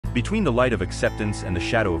Between the light of acceptance and the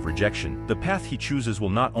shadow of rejection, the path he chooses will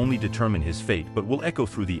not only determine his fate but will echo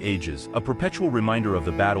through the ages, a perpetual reminder of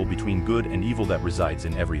the battle between good and evil that resides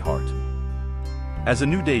in every heart. As a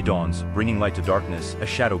new day dawns, bringing light to darkness, a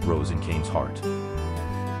shadow grows in Cain's heart.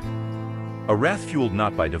 A wrath fueled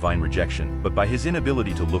not by divine rejection, but by his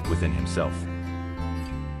inability to look within himself.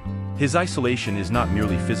 His isolation is not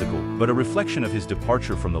merely physical, but a reflection of his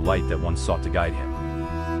departure from the light that once sought to guide him.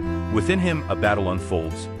 Within him, a battle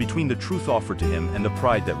unfolds, between the truth offered to him and the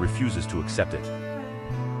pride that refuses to accept it.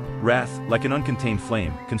 Wrath, like an uncontained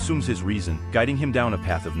flame, consumes his reason, guiding him down a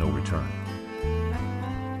path of no return.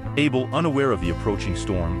 Abel, unaware of the approaching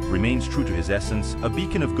storm, remains true to his essence, a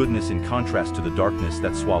beacon of goodness in contrast to the darkness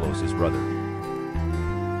that swallows his brother.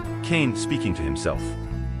 Cain, speaking to himself.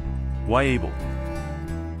 Why Abel?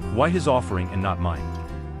 Why his offering and not mine?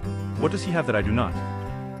 What does he have that I do not?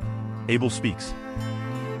 Abel speaks.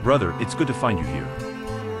 Brother, it's good to find you here.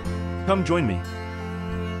 Come join me.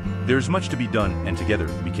 There's much to be done, and together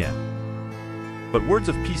we can. But words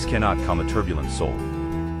of peace cannot calm a turbulent soul.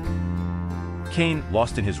 Cain,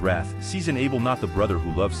 lost in his wrath, sees in Abel not the brother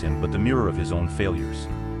who loves him but the mirror of his own failures.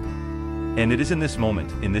 And it is in this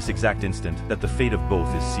moment, in this exact instant, that the fate of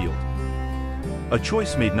both is sealed. A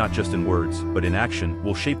choice made not just in words, but in action,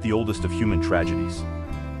 will shape the oldest of human tragedies.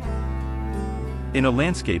 In a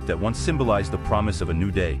landscape that once symbolized the promise of a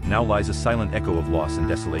new day, now lies a silent echo of loss and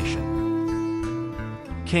desolation.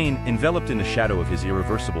 Cain, enveloped in the shadow of his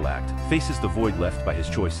irreversible act, faces the void left by his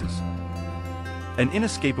choices. An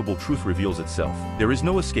inescapable truth reveals itself: there is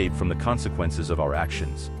no escape from the consequences of our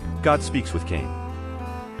actions. God speaks with Cain.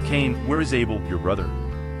 Cain, where is Abel, your brother?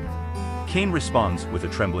 Cain responds with a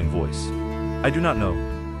trembling voice. I do not know.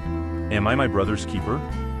 Am I my brother's keeper?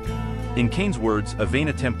 In Cain's words, a vain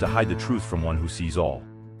attempt to hide the truth from one who sees all.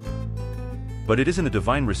 But it is in the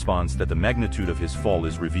divine response that the magnitude of his fall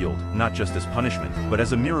is revealed, not just as punishment, but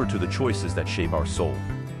as a mirror to the choices that shape our soul.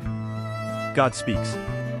 God speaks.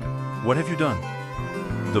 What have you done?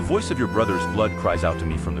 The voice of your brother's blood cries out to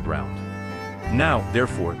me from the ground. Now,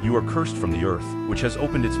 therefore, you are cursed from the earth, which has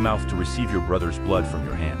opened its mouth to receive your brother's blood from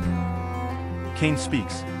your hand. Cain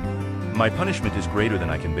speaks. My punishment is greater than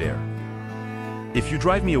I can bear. If you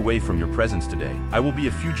drive me away from your presence today, I will be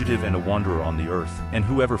a fugitive and a wanderer on the earth, and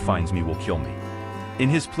whoever finds me will kill me. In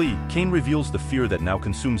his plea, Cain reveals the fear that now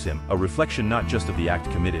consumes him, a reflection not just of the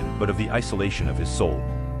act committed, but of the isolation of his soul.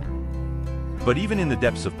 But even in the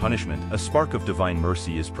depths of punishment, a spark of divine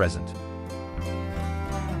mercy is present.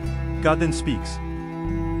 God then speaks.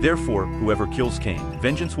 Therefore, whoever kills Cain,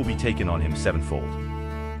 vengeance will be taken on him sevenfold.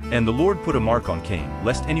 And the Lord put a mark on Cain,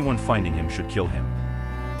 lest anyone finding him should kill him.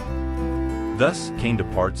 Thus, Cain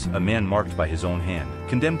departs, a man marked by his own hand,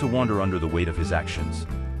 condemned to wander under the weight of his actions.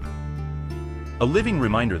 A living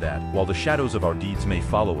reminder that, while the shadows of our deeds may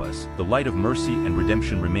follow us, the light of mercy and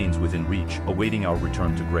redemption remains within reach, awaiting our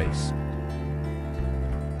return to grace.